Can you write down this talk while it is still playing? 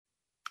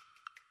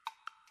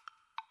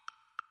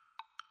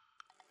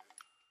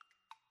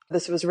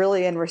This was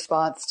really in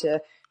response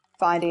to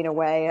finding a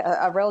way,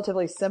 a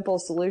relatively simple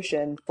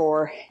solution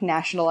for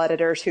national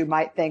editors who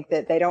might think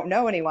that they don't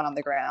know anyone on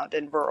the ground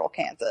in rural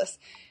Kansas.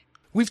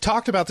 We've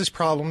talked about this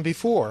problem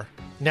before.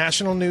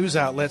 National news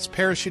outlets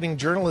parachuting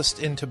journalists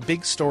into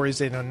big stories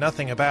they know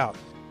nothing about.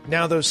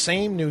 Now those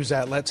same news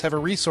outlets have a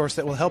resource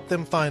that will help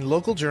them find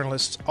local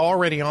journalists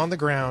already on the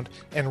ground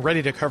and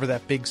ready to cover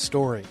that big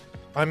story.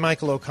 I'm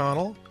Michael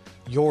O'Connell.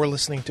 You're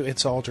listening to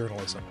It's All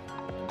Journalism.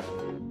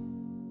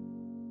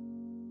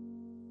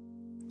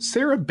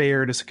 Sarah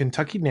Baird is a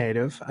Kentucky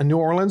native, a New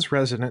Orleans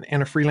resident,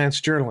 and a freelance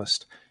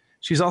journalist.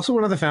 She's also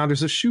one of the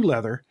founders of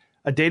Shoeleather,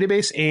 a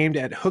database aimed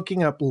at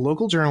hooking up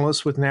local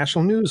journalists with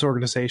national news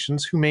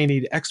organizations who may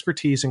need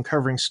expertise in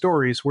covering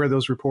stories where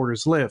those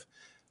reporters live.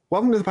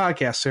 Welcome to the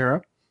podcast,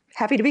 Sarah.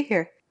 Happy to be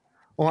here.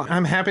 Well,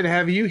 I'm happy to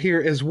have you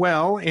here as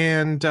well.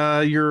 And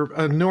you're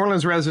a New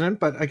Orleans resident,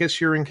 but I guess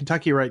you're in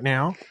Kentucky right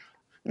now.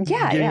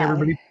 Yeah.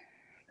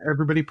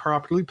 Everybody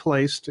properly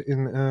placed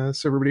in,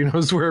 so everybody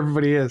knows where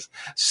everybody is.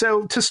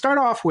 So to start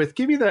off with,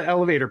 give me the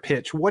elevator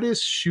pitch. What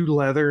is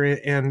Shoeleather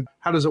and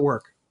how does it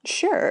work?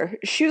 Sure.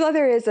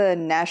 Shoeleather is a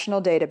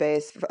national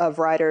database of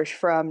writers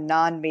from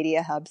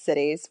non-media hub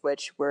cities,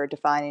 which we're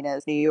defining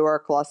as New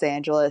York, Los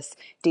Angeles,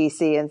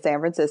 DC, and San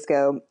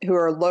Francisco, who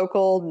are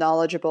local,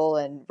 knowledgeable,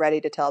 and ready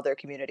to tell their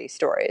community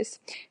stories.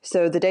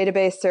 So the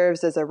database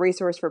serves as a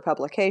resource for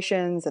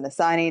publications and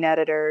assigning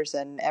editors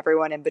and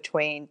everyone in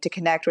between to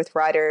connect with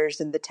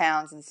writers in the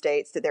towns and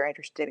states that they're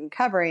interested in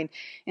covering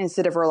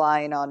instead of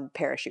relying on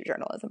parachute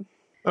journalism.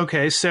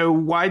 Okay, so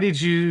why did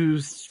you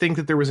think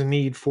that there was a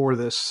need for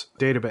this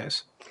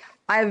database?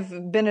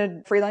 I've been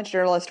a freelance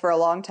journalist for a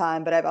long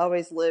time, but I've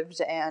always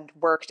lived and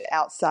worked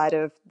outside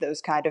of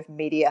those kind of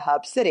media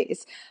hub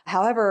cities.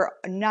 However,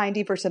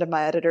 90% of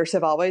my editors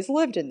have always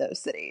lived in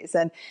those cities.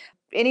 And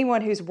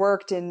anyone who's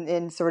worked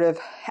in sort of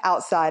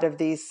outside of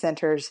these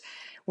centers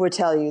would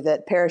tell you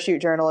that parachute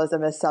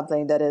journalism is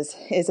something that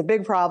is a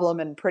big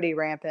problem and pretty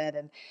rampant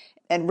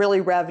and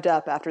really revved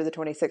up after the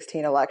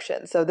 2016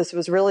 election. So this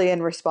was really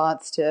in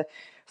response to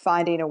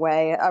finding a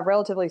way, a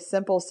relatively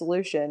simple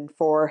solution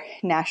for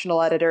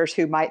national editors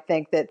who might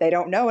think that they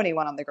don't know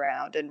anyone on the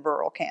ground in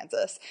rural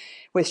Kansas.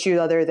 With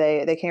Shoeleather,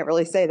 they can't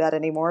really say that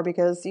anymore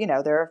because,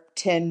 there are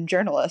 10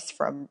 journalists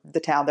from the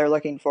town they're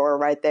looking for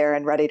right there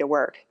and ready to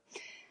work.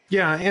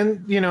 Yeah,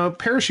 and,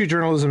 parachute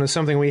journalism is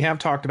something we have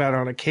talked about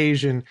on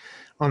occasion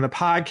on the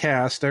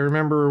podcast. I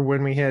remember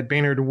when we had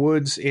Baynard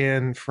Woods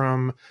in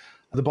from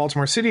the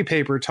Baltimore City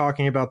paper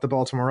talking about the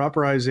Baltimore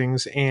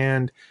uprisings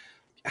and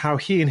how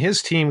he and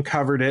his team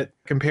covered it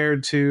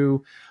compared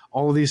to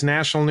all of these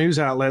national news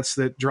outlets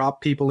that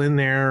dropped people in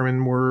there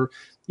and were,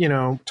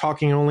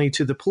 talking only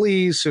to the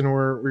police and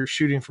were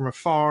shooting from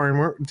afar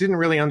and didn't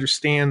really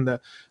understand the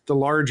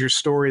larger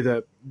story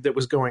that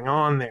was going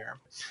on there.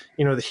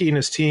 That he and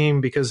his team,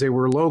 because they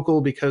were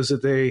local, because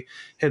they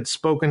had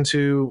spoken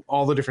to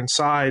all the different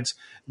sides,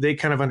 they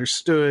kind of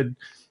understood,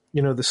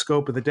 the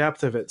scope and the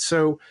depth of it.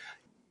 So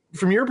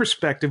from your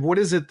perspective, what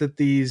is it that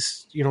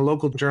these,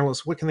 local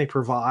journalists, what can they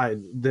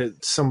provide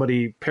that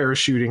somebody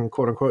parachuting,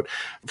 quote unquote,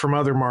 from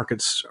other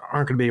markets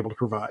aren't going to be able to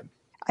provide?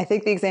 I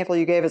think the example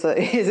you gave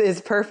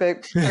is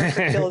perfect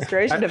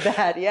illustration of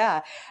that.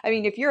 Yeah. I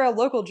mean, if you're a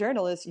local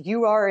journalist,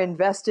 you are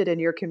invested in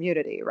your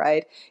community,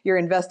 right? You're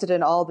invested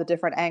in all the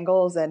different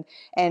angles and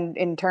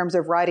in terms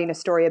of writing a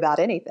story about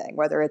anything,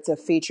 whether it's a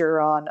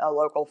feature on a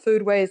local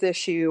foodways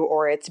issue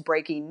or it's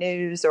breaking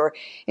news or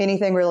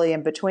anything really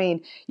in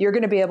between, you're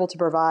going to be able to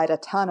provide a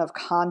ton of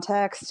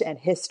context and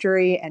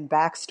history and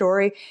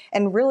backstory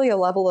and really a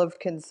level of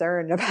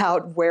concern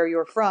about where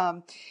you're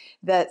from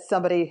that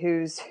somebody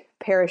who's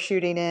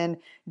parachuting in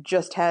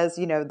just has,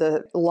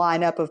 the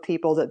lineup of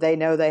people that they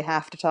know they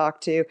have to talk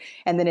to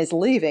and then is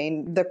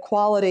leaving. The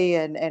quality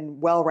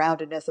and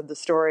well-roundedness of the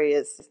story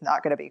is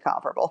not going to be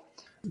comparable.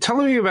 Tell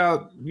me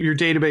about your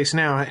database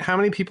now. How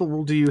many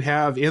people do you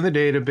have in the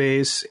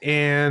database?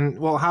 And,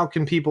 well, how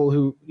can people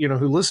who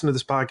listen to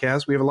this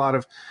podcast, we have a lot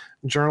of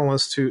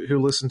journalists who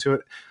listen to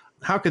it,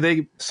 how could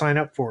they sign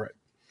up for it?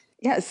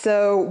 Yeah,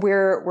 so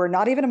we're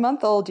not even a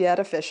month old yet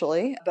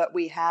officially, but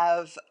we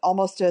have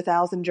almost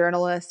 1,000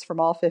 journalists from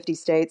all 50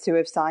 states who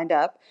have signed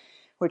up,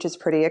 which is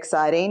pretty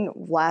exciting.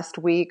 Last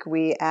week,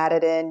 we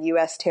added in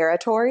U.S.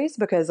 territories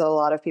because a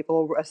lot of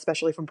people,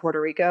 especially from Puerto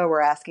Rico,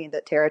 were asking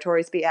that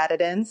territories be added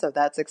in, so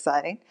that's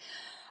exciting.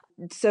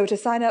 So to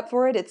sign up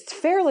for it, it's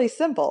fairly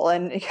simple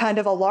and kind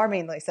of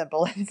alarmingly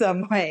simple in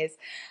some ways.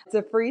 It's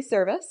a free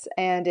service.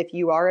 And if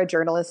you are a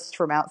journalist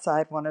from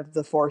outside one of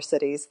the 4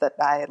 cities that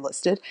I had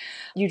listed,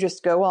 you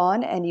just go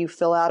on and you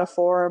fill out a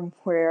form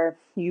where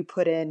you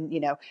put in,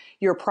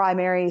 your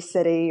primary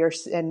city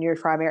and your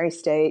primary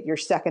state, your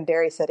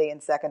secondary city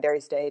and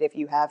secondary state. If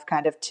you have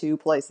kind of 2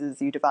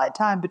 places you divide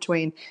time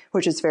between,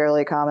 which is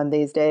fairly common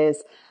these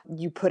days,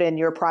 you put in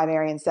your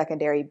primary and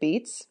secondary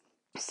beats.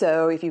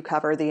 So if you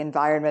cover the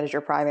environment as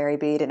your primary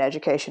beat and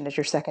education as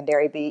your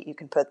secondary beat, you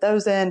can put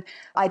those in.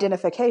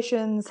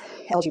 Identifications,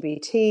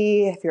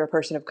 LGBT, if you're a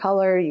person of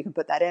color, you can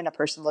put that in, a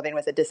person living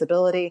with a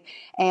disability.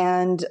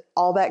 And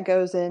all that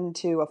goes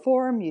into a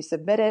form, you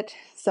submit it,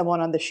 someone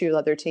on the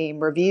Shoeleather team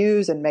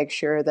reviews and makes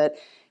sure that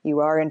you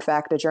are in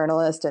fact a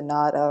journalist and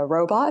not a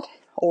robot,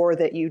 or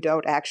that you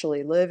don't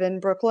actually live in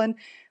Brooklyn,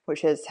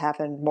 which has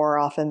happened more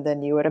often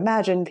than you would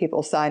imagine,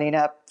 people signing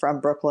up from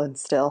Brooklyn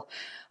still.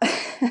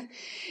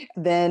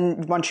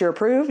 Then once you're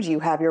approved, you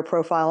have your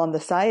profile on the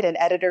site, and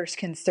editors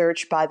can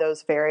search by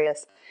those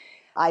various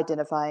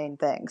identifying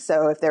things.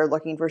 So if they're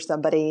looking for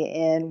somebody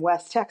in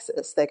West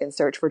Texas, they can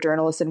search for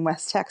journalists in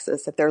West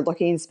Texas. If they're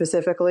looking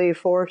specifically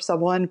for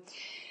someone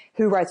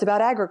who writes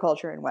about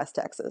agriculture in West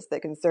Texas, they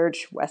can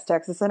search West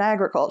Texas and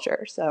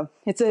agriculture. So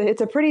it's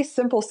a pretty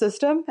simple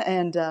system,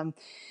 and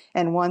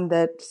one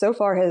that so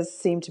far has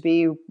seemed to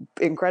be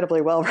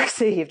incredibly well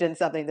received and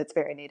something that's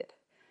very needed.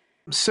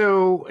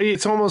 So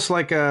it's almost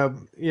like a,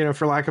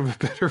 for lack of a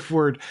better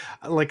word,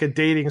 like a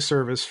dating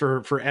service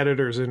for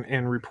editors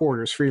and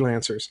reporters,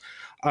 freelancers.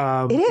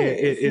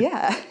 It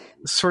yeah.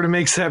 Sort of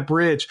makes that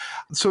bridge.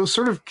 So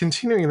sort of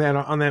continuing that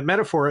on that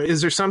metaphor,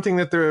 is there something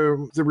that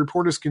the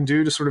reporters can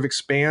do to sort of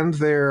expand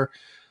their,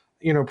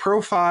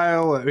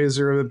 profile? Is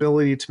there an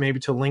ability to maybe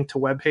to link to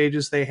web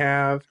pages they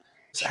have?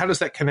 How does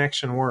that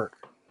connection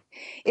work?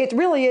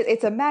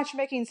 It's a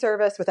matchmaking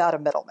service without a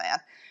middleman.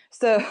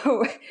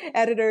 So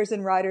editors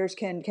and writers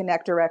can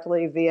connect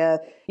directly via,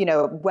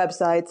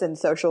 websites and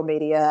social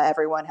media.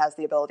 Everyone has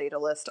the ability to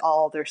list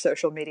all their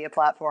social media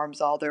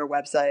platforms, all their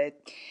website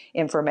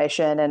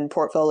information and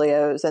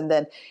portfolios. And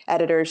then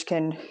editors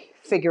can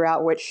figure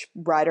out which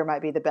writer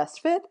might be the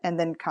best fit and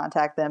then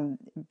contact them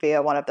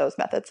via one of those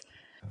methods.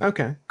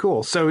 Okay,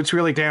 cool. So it's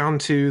really down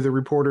to the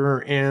reporter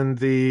and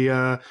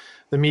the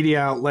media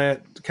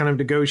outlet kind of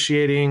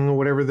negotiating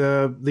whatever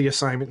the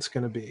assignment's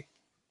going to be.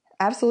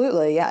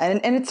 Absolutely. Yeah.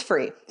 And it's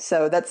free.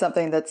 So that's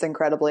something that's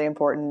incredibly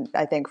important,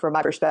 I think, from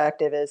my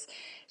perspective, is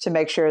to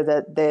make sure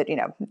that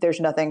there's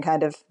nothing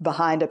kind of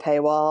behind a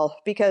paywall,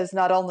 because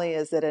not only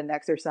is it an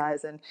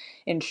exercise in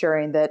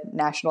ensuring that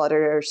national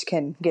editors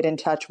can get in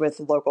touch with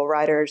local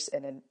writers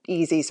in an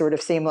easy, sort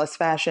of seamless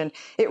fashion,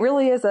 it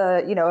really is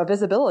a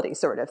visibility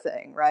sort of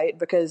thing, right?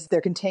 Because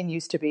there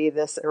continues to be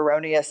this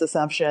erroneous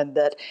assumption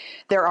that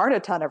there aren't a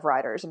ton of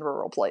writers in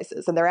rural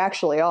places, and there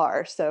actually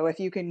are. So if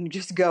you can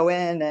just go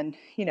in and,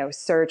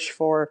 search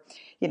for,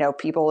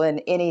 people in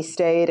any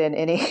state and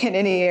in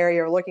any area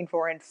you're looking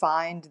for, and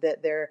find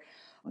that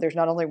there's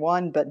not only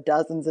one, but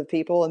dozens of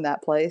people in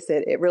that place,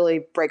 it really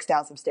breaks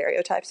down some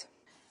stereotypes.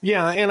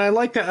 Yeah. And I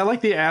like that. I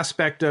like the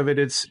aspect of it.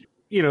 It's,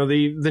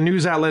 the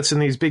news outlets in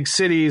these big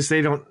cities,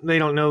 they don't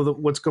know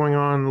what's going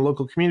on in the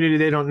local community.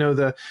 They don't know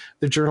the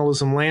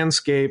journalism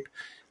landscape.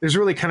 There's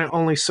really kind of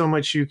only so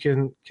much you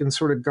can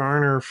sort of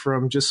garner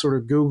from just sort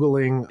of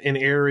Googling an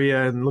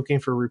area and looking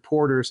for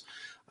reporters.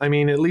 I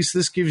mean, at least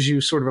this gives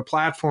you sort of a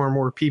platform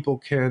where people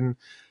can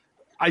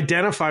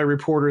identify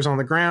reporters on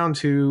the ground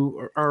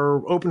who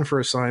are open for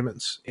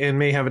assignments and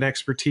may have an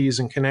expertise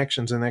and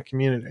connections in that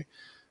community.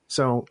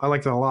 So I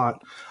like that a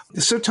lot.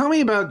 So tell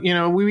me about,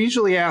 we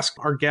usually ask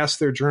our guests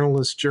their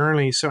journalist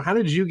journey. So how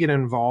did you get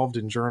involved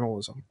in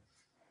journalism?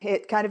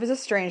 It kind of is a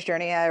strange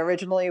journey. I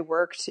originally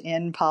worked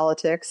in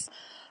politics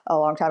a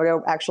long time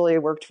ago. Actually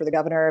worked for the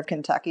governor of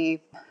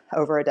Kentucky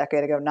over a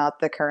decade ago, not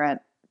the current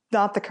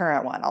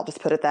one. I'll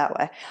just put it that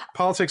way.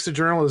 Politics to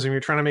journalism.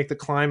 You're trying to make the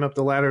climb up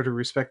the ladder to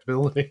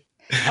respectability.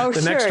 Oh,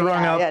 the sure. Next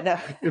rung up. Yeah,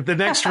 no.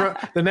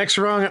 the next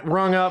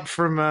rung up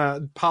from a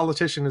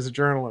politician is a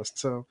journalist.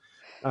 So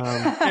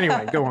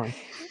anyway, go on.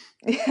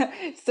 Yeah.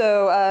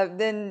 So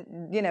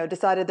then,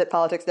 decided that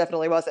politics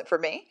definitely wasn't for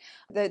me,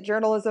 that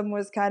journalism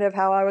was kind of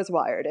how I was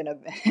wired in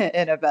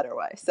a better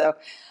way. So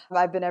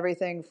I've been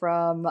everything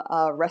from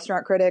a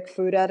restaurant critic,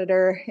 food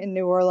editor in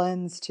New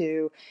Orleans,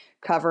 to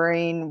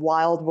covering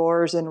wild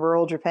boars in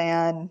rural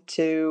Japan,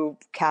 to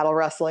cattle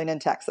rustling in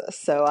Texas.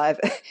 So I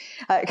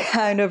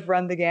kind of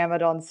run the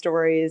gamut on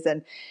stories,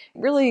 and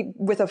really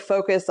with a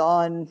focus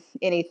on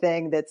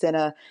anything that's in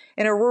a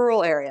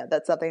rural area.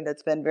 That's something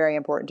that's been very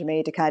important to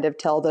me, to kind of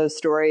tell those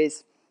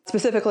stories,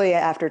 specifically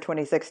after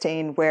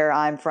 2016, where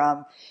I'm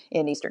from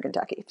in Eastern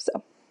Kentucky.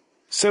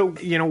 So,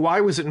 why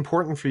was it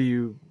important for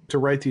you to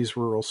write these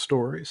rural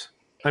stories?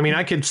 I mean,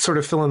 I could sort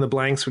of fill in the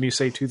blanks when you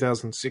say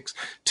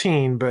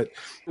 2016, but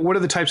what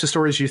are the types of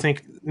stories you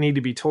think need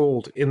to be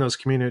told in those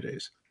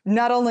communities?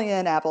 Not only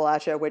in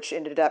Appalachia, which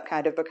ended up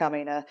kind of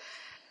becoming a,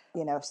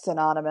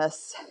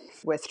 synonymous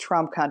with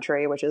Trump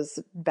country, which is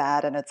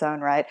bad in its own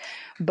right.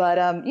 But,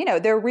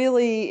 there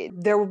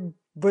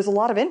was a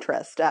lot of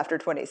interest after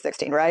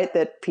 2016, right?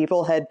 That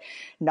people had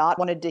not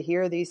wanted to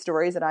hear these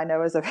stories. And I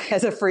know as a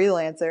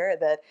freelancer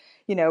that,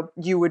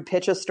 you would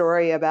pitch a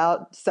story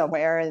about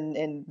somewhere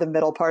in the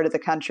middle part of the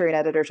country, and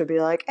editors would be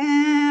like,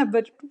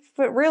 but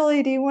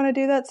really, do you want to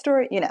do that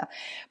story?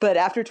 But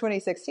after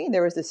 2016,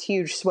 there was this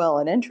huge swell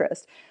in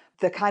interest.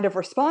 the kind of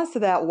response to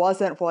that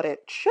wasn't what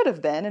it should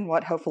have been and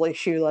what hopefully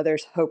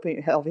Shoeleather's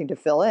helping to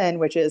fill in,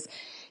 which is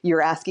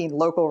you're asking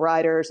local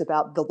writers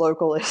about the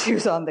local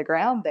issues on the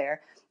ground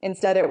there.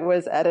 Instead, it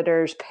was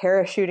editors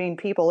parachuting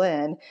people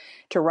in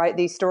to write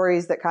these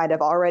stories that kind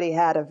of already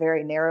had a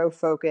very narrow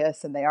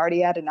focus and they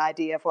already had an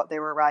idea of what they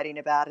were writing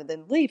about and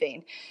then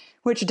leaving,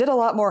 which did a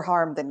lot more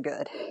harm than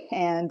good.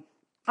 And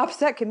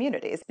upset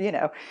communities.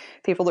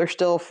 People are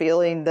still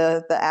feeling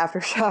the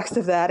aftershocks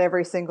of that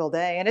every single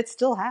day, and it's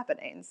still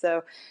happening.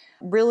 So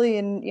really,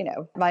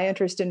 my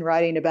interest in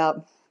writing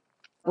about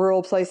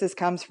rural places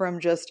comes from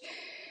just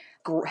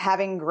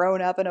having grown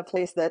up in a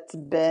place that's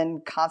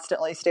been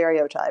constantly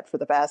stereotyped for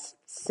the past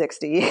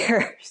 60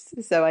 years.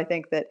 So I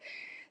think that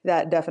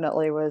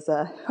definitely was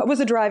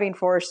a driving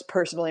force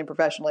personally and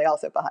professionally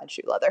also behind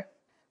Shoeleather.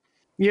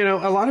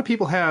 A lot of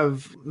people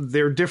have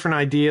their different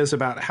ideas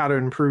about how to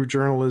improve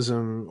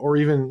journalism or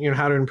even,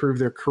 how to improve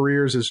their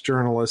careers as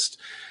journalists.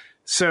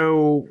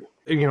 So,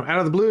 out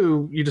of the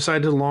blue, you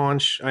decided to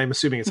launch, I'm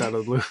assuming it's out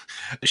of the blue,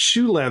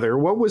 Shoeleather.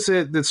 What was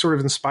it that sort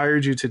of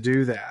inspired you to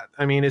do that?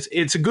 I mean,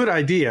 it's a good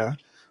idea.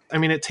 I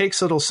mean, it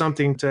takes a little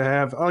something to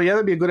have, oh, yeah,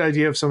 that'd be a good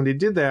idea if somebody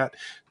did that,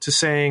 to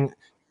saying,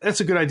 that's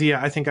a good idea.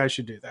 I think I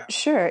should do that.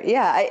 Sure.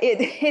 Yeah.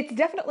 It's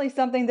definitely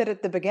something that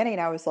at the beginning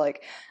I was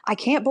like, I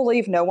can't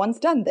believe no one's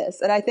done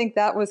this. And I think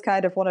that was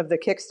kind of one of the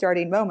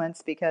kickstarting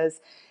moments because,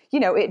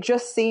 it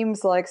just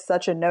seems like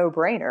such a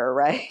no-brainer,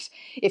 right?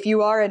 If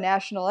you are a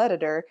national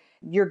editor,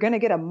 you're going to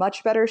get a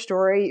much better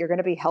story. You're going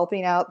to be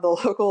helping out the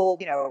local,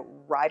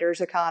 writer's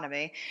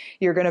economy.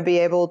 You're going to be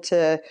able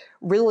to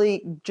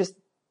really just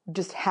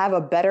have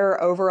a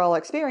better overall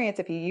experience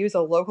if you use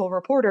a local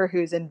reporter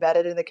who's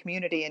embedded in the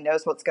community and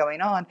knows what's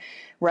going on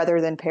rather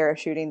than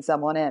parachuting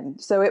someone in.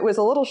 So it was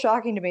a little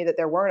shocking to me that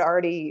there weren't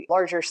already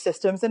larger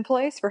systems in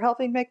place for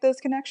helping make those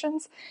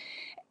connections.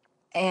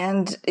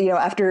 And,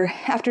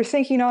 after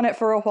thinking on it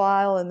for a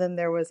while, and then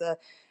there was a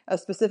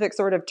specific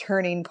sort of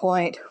turning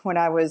point when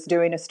I was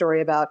doing a story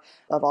about,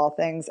 of all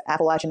things,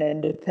 Appalachian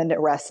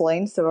independent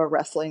wrestling, so a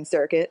wrestling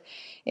circuit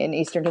in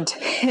Eastern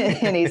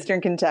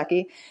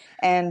Kentucky.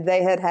 And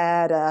they had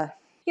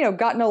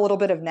gotten a little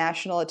bit of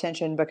national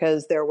attention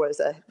because there was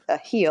a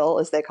heel,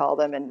 as they call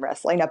them in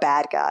wrestling, a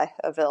bad guy,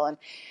 a villain,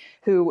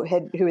 who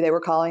they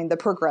were calling the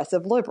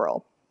progressive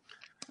liberal.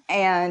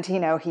 And,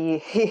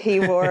 he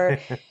wore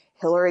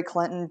Hillary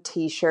Clinton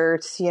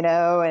T-shirts,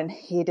 and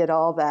he did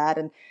all that.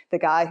 And the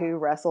guy who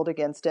wrestled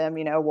against him,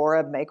 wore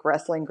a Make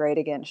Wrestling Great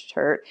Again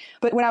shirt.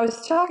 But when I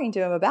was talking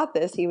to him about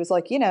this, he was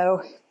like,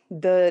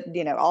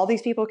 all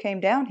these people came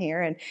down here,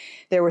 and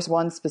there was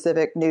one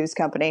specific news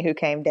company who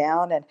came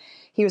down, and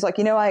he was like,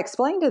 I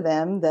explained to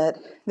them that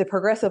the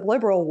progressive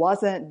liberal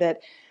wasn't that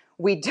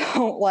we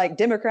don't like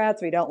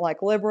Democrats, we don't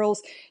like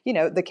liberals.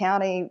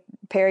 The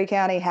Perry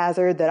County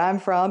Hazard that I'm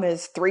from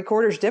is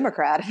 3/4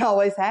 Democrat and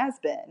always has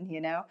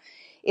been,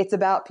 It's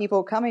about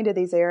people coming to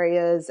these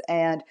areas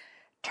and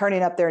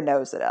turning up their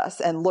nose at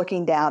us and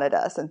looking down at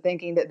us and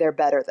thinking that they're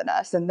better than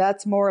us. And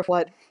that's more of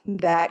what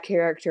that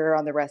character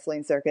on the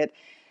wrestling circuit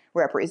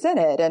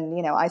represented.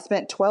 And, I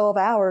spent 12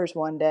 hours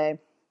one day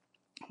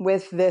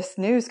with this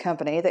news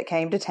company that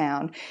came to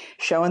town,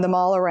 showing them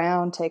all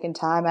around, taking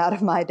time out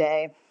of my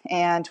day.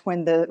 And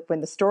when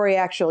the story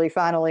actually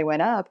finally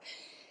went up,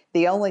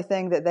 the only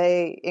thing that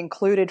they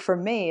included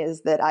from me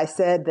is that I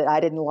said that I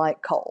didn't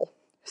like coal.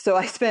 So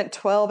I spent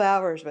 12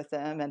 hours with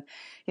them. And,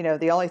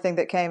 the only thing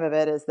that came of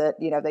it is that,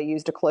 they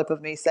used a clip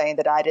of me saying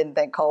that I didn't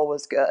think coal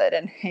was good.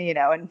 And,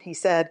 and he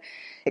said,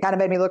 it kind of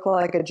made me look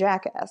like a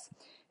jackass.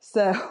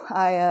 So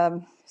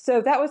so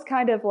that was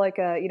kind of like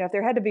if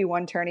there had to be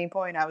one turning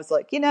point, I was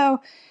like,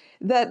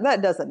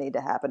 that doesn't need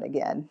to happen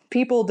again.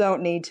 People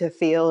don't need to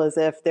feel as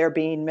if they're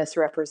being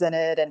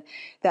misrepresented. And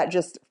that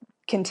just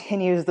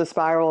continues the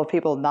spiral of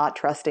people not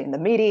trusting the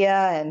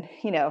media. And,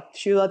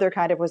 Shoeleather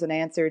kind of was an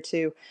answer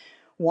to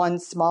one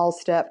small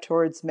step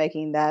towards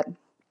making that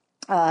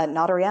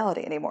not a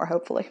reality anymore,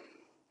 hopefully.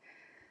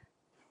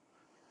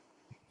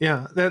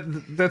 Yeah,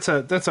 that's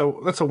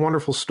a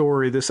wonderful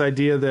story. This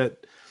idea that,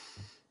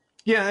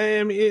 yeah,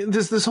 I mean,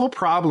 this whole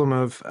problem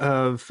of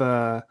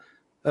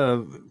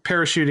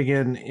parachuting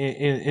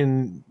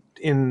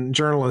in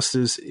journalists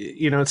is,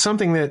 it's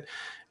something that,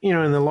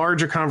 in the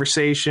larger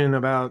conversation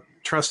about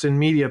trust in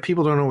media,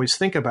 people don't always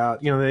think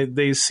about.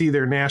 They see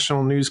their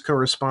national news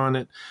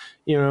correspondent,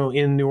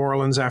 in New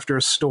Orleans after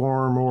a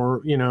storm,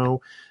 or on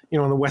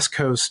the West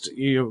Coast,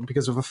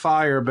 because of a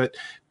fire, but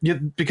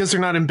because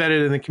they're not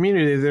embedded in the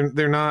community,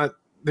 they're not.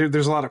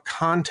 There's a lot of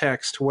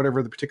context to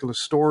whatever the particular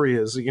story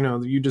is.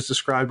 You just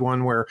described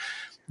one where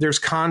there's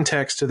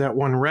context to that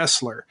one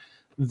wrestler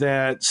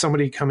that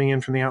somebody coming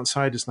in from the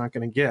outside is not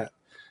going to get.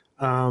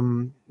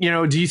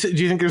 Do you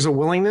think there's a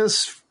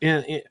willingness,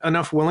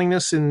 enough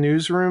willingness in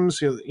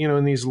newsrooms,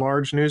 in these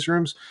large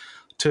newsrooms,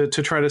 to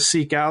try to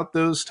seek out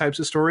those types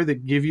of story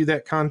that give you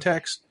that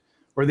context,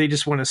 or they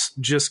just want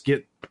to just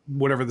get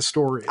whatever the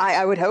story is.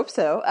 I would hope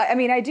so. I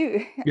mean, I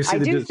do. I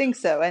do think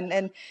so.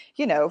 And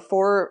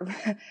for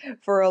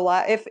a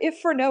lot, if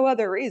for no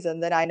other reason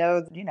than I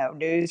know,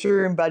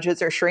 newsroom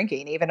budgets are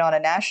shrinking even on a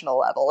national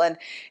level, and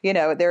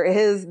there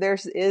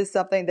is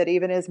something that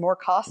even is more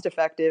cost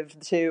effective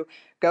to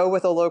go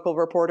with a local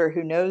reporter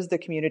who knows the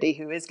community,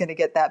 who is going to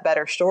get that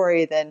better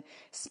story than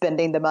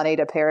spending the money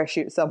to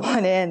parachute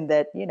someone in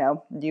that,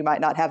 you might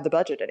not have the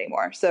budget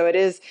anymore. So it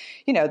is,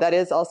 that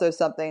is also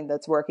something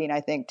that's working,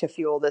 I think, to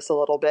fuel this a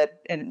little bit.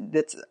 And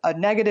it's a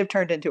negative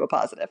turned into a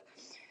positive.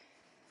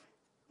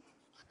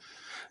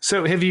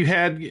 So have you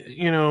had,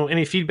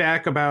 any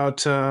feedback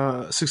about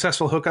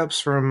successful hookups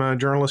from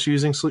journalists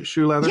using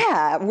Shoeleather?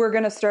 Yeah, we're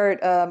going to start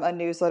a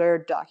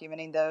newsletter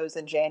documenting those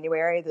in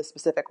January, the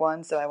specific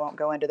ones, so I won't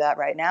go into that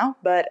right now.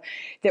 But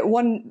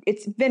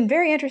it's been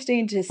very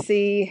interesting to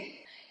see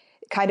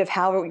kind of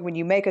how, when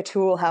you make a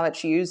tool, how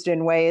it's used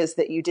in ways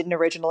that you didn't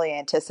originally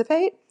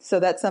anticipate. So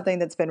that's something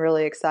that's been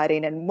really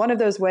exciting. And one of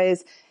those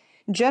ways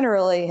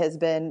generally has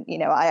been,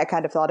 I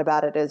kind of thought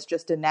about it as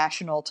just a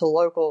national to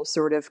local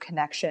sort of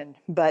connection.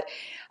 But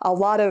a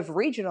lot of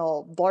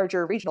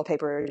larger regional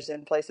papers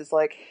in places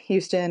like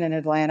Houston and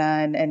Atlanta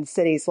and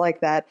cities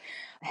like that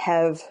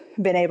have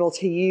been able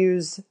to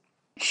use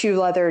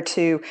Shoeleather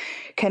to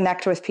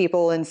connect with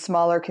people in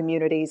smaller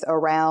communities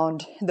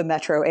around the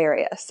metro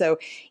area. So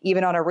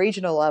even on a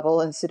regional level,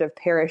 instead of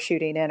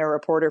parachuting in a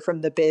reporter from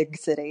the big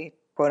city,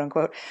 quote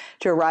unquote,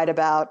 to write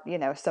about,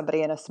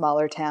 somebody in a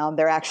smaller town,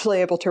 they're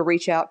actually able to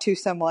reach out to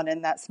someone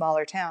in that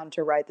smaller town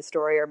to write the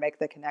story or make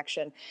the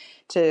connection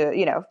to,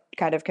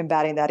 kind of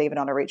combating that even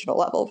on a regional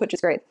level, which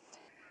is great.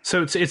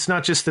 So it's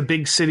not just the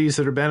big cities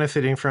that are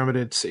benefiting from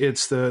it.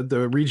 It's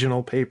the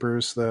regional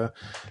papers, the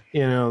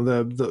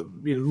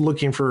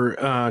looking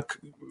for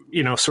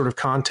sort of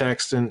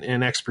context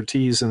and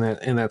expertise in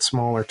that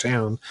smaller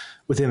town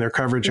within their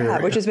coverage area,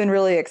 which has been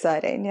really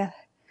exciting. Yeah.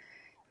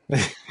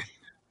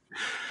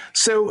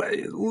 So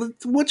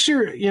what's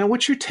your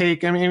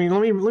take? I mean,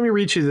 let me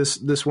read you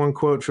this one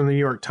quote from the New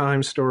York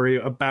Times story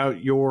about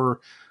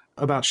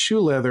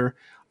Shoeleather.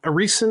 A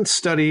recent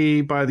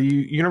study by the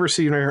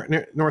University of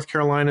North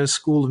Carolina's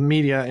School of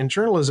Media and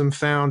Journalism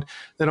found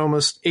that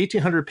almost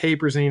 1,800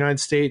 papers in the United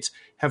States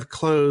have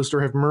closed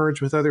or have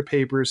merged with other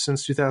papers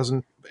since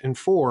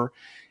 2004.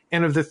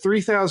 And of the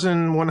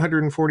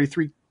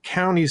 3,143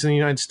 counties in the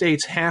United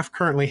States, half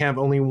currently have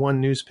only one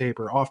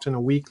newspaper, often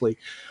a weekly.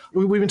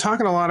 We've been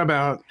talking a lot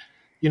about,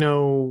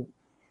 your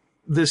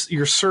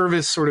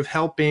service sort of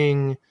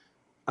helping,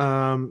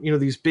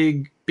 these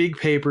big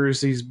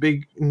papers, these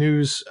big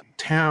news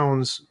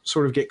towns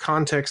sort of get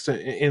context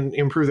and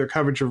improve their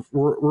coverage of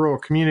rural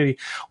community.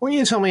 Why don't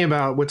you tell me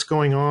about what's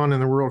going on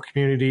in the rural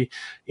community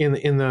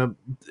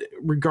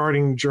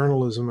regarding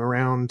journalism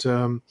around,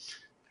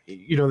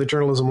 the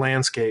journalism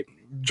landscape,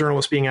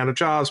 journalists being out of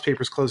jobs,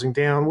 papers closing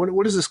down.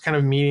 What does this kind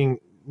of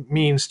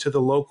means to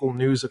the local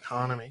news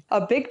economy?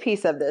 A big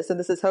piece of this, and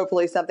this is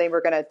hopefully something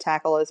we're going to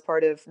tackle as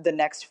part of the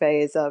next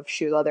phase of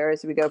Shoeleather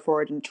as we go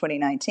forward in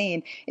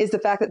 2019, is the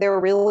fact that there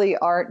really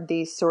aren't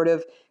these sort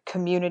of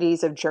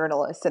communities of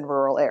journalists in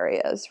rural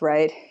areas,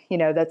 right?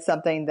 That's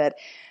something that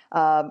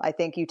I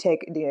think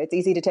it's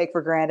easy to take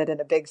for granted in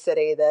a big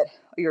city that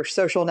your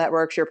social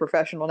networks, your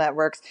professional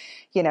networks,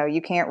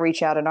 you can't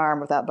reach out an arm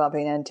without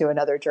bumping into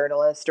another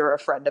journalist or a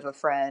friend of a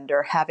friend,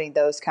 or having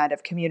those kind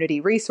of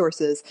community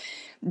resources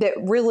that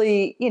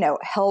really,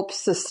 help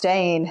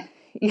sustain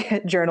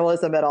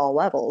journalism at all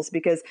levels,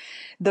 because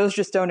those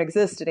just don't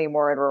exist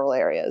anymore in rural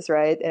areas,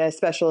 right? And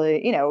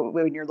especially,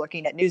 when you're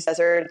looking at news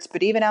deserts,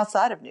 but even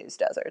outside of news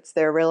deserts,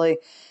 they're really,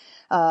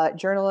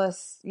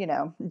 journalists,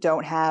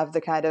 don't have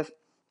the kind of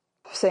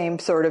same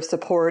sort of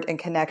support and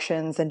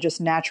connections and just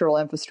natural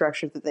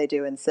infrastructure that they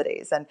do in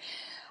cities. And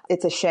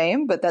it's a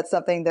shame, but that's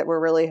something that we're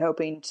really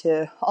hoping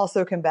to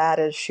also combat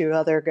as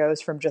Shoeleather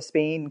goes from just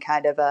being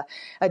kind of a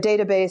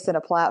database and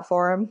a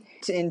platform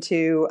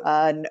into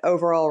an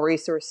overall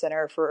resource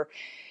center for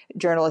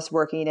journalists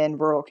working in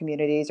rural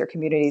communities or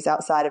communities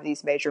outside of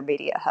these major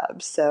media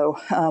hubs. So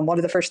one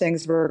of the first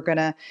things we're going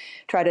to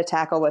try to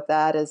tackle with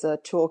that is a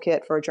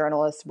toolkit for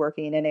journalists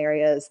working in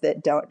areas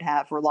that don't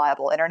have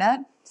reliable internet,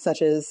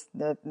 such as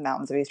the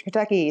mountains of Eastern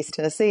Kentucky, East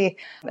Tennessee,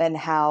 and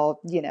how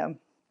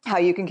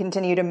you can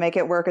continue to make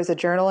it work as a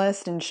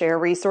journalist and share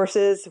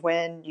resources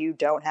when you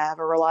don't have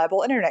a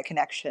reliable internet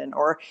connection,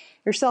 or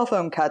your cell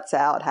phone cuts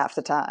out half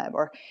the time,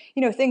 or,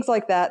 things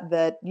like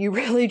that you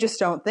really just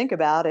don't think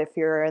about if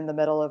you're in the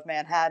middle of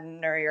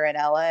Manhattan or you're in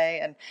LA,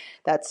 and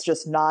that's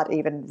just not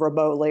even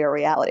remotely a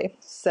reality.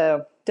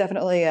 So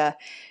definitely a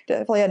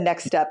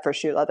next step for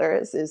Shoeleather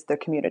is the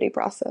community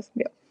process.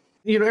 Yeah.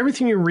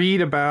 Everything you read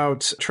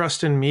about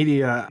trust in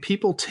media,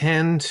 people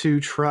tend to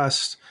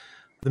trust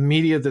the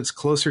media that's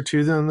closer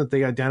to them, that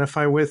they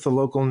identify with, the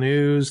local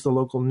news, the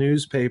local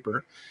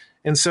newspaper.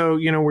 And so,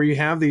 where you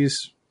have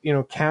these,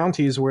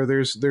 counties where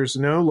there's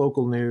no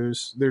local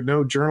news, there are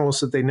no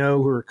journalists that they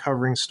know who are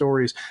covering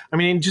stories. I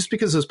mean, just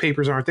because those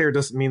papers aren't there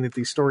doesn't mean that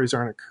these stories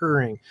aren't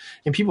occurring.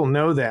 And people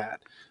know that.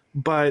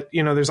 But,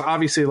 there's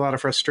obviously a lot of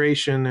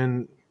frustration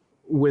and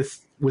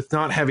with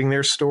not having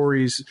their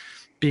stories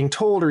being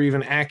told or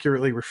even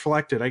accurately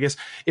reflected. I guess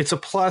it's a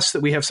plus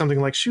that we have something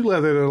like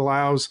Shoeleather that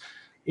allows,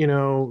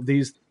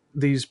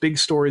 these big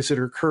stories that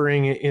are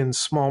occurring in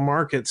small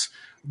markets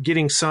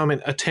getting some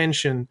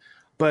attention,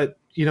 but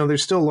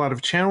there's still a lot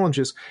of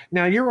challenges.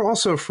 Now, you're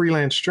also a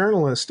freelance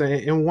journalist,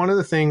 and one of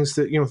the things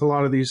that, with a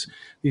lot of these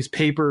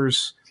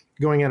papers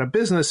going out of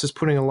business is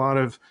putting a lot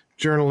of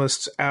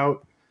journalists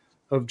out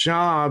of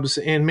jobs,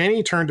 and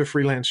many turn to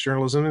freelance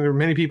journalism. And there are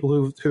many people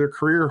who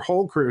their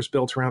whole career is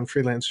built around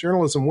freelance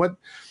journalism.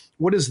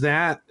 What is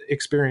that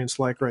experience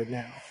like right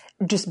now?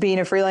 Just being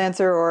a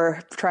freelancer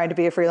or trying to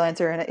be a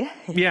freelancer?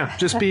 Yeah,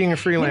 just being a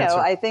freelancer.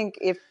 I think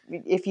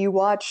if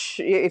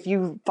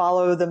you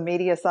follow the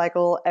media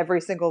cycle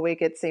every single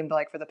week, it seemed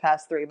like for the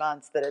past 3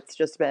 months that it's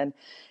just been,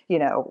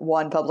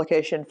 one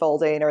publication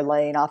folding or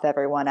laying off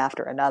everyone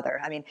after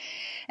another. I mean,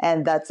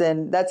 and that's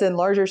in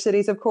larger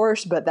cities, of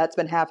course, but that's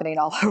been happening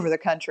all over the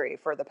country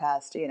for the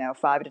past,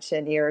 5 to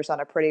 10 years on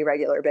a pretty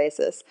regular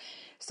basis.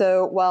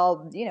 So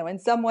while, in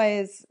some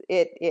ways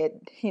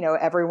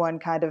everyone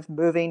kind of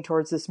moving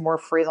towards this more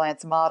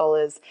freelance model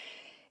is,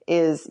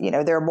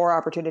 there are more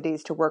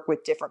opportunities to work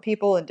with different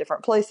people in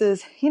different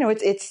places.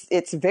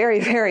 It's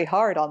very, very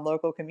hard on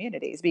local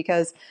communities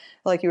because,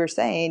 like you were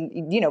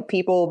saying,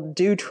 people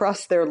do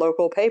trust their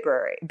local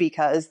paper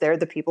because they're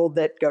the people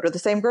that go to the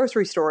same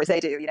grocery stores they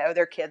do.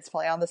 Their kids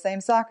play on the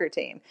same soccer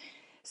team.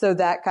 So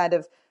that kind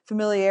of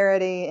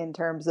familiarity in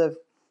terms of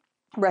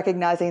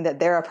recognizing that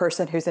they're a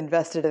person who's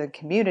invested in the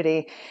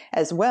community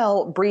as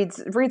well breeds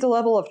a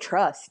level of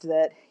trust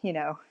that,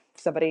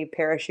 somebody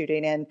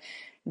parachuting in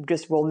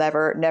just will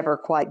never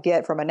quite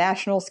get from a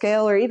national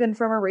scale or even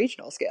from a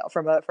regional scale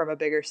from a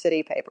bigger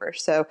city paper.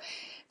 So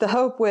the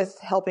hope with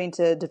helping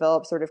to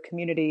develop sort of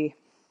community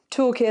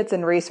toolkits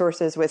and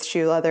resources with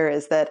Shoeleather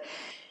is that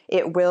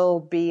it will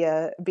be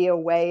a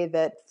way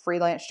that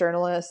freelance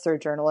journalists or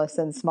journalists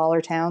in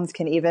smaller towns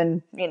can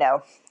even,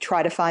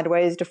 try to find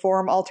ways to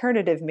form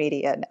alternative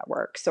media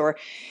networks or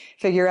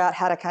figure out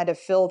how to kind of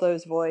fill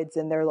those voids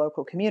in their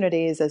local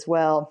communities as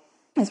well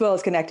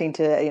as connecting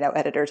to,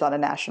 editors on a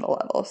national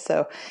level.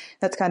 So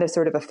that's kind of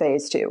sort of a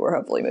phase 2 we're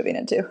hopefully moving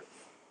into.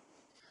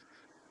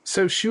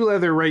 So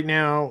Shoeleather right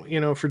now,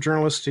 for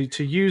journalists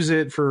to use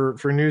it, for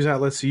news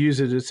outlets to use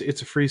it,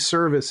 it's a free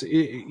service. Do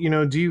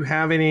you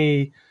have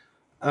any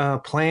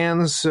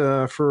plans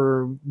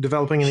for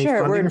developing any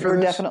funding for this? We're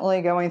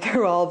definitely going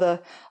through all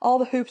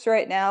the hoops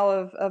right now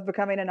of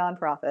becoming a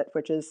nonprofit,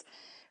 which is,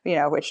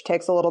 which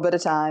takes a little bit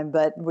of time,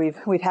 but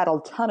we've had a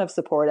ton of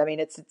support. I mean,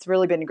 it's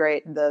really been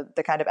great.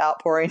 The kind of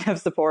outpouring of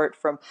support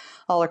from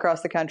all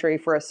across the country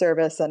for a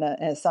service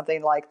and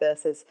something like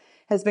this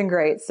has been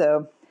great.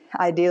 So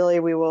ideally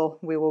we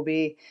will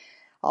be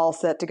all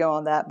set to go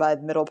on that by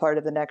the middle part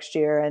of the next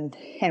year, and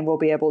we'll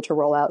be able to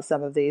roll out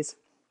some of these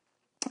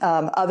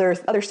other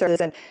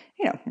services and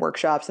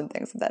workshops and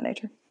things of that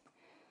nature.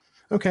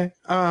 Okay,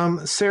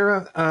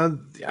 Sarah,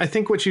 I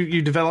think what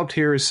you developed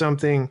here is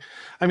something.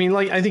 I mean,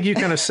 like I think you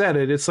kind of said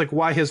it. It's like,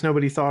 why has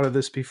nobody thought of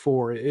this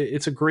before?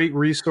 It's a great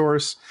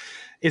resource.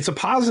 It's a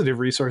positive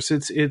resource.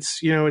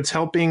 It's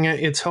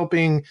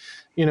helping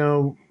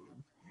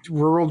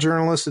rural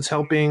journalists. It's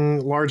helping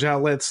large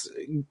outlets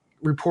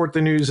report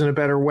the news in a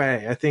better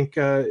way. I think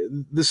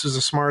this is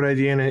a smart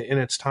idea, and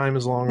its time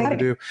is long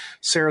overdue.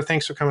 Sarah,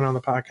 thanks for coming on the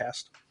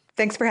podcast.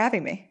 Thanks for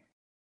having me.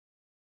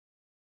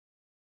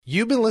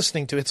 You've been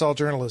listening to It's All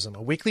Journalism,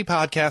 a weekly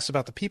podcast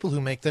about the people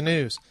who make the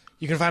news.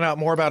 You can find out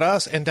more about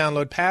us and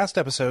download past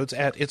episodes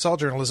at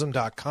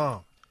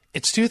itsalljournalism.com.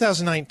 It's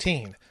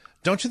 2019.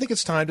 Don't you think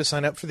it's time to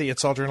sign up for the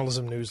It's All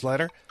Journalism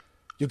newsletter?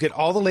 You'll get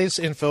all the latest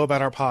info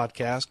about our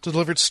podcast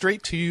delivered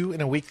straight to you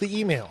in a weekly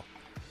email.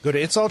 Go to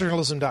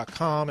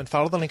itsalljournalism.com and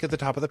follow the link at the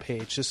top of the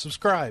page to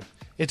subscribe.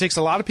 It takes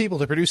a lot of people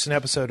to produce an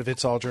episode of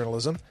It's All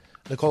Journalism.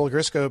 Nicole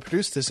Grisco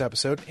produced this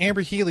episode.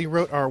 Amber Healy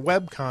wrote our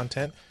web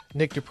content.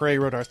 Nick Dupre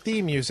wrote our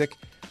theme music.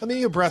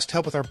 Amelia Brest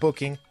helped with our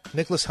booking.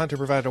 Nicholas Hunter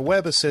provided a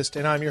web assist.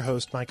 And I'm your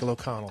host, Michael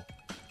O'Connell.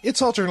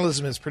 It's All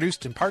Journalism is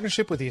produced in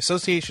partnership with the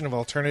Association of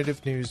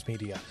Alternative News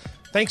Media.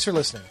 Thanks for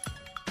listening.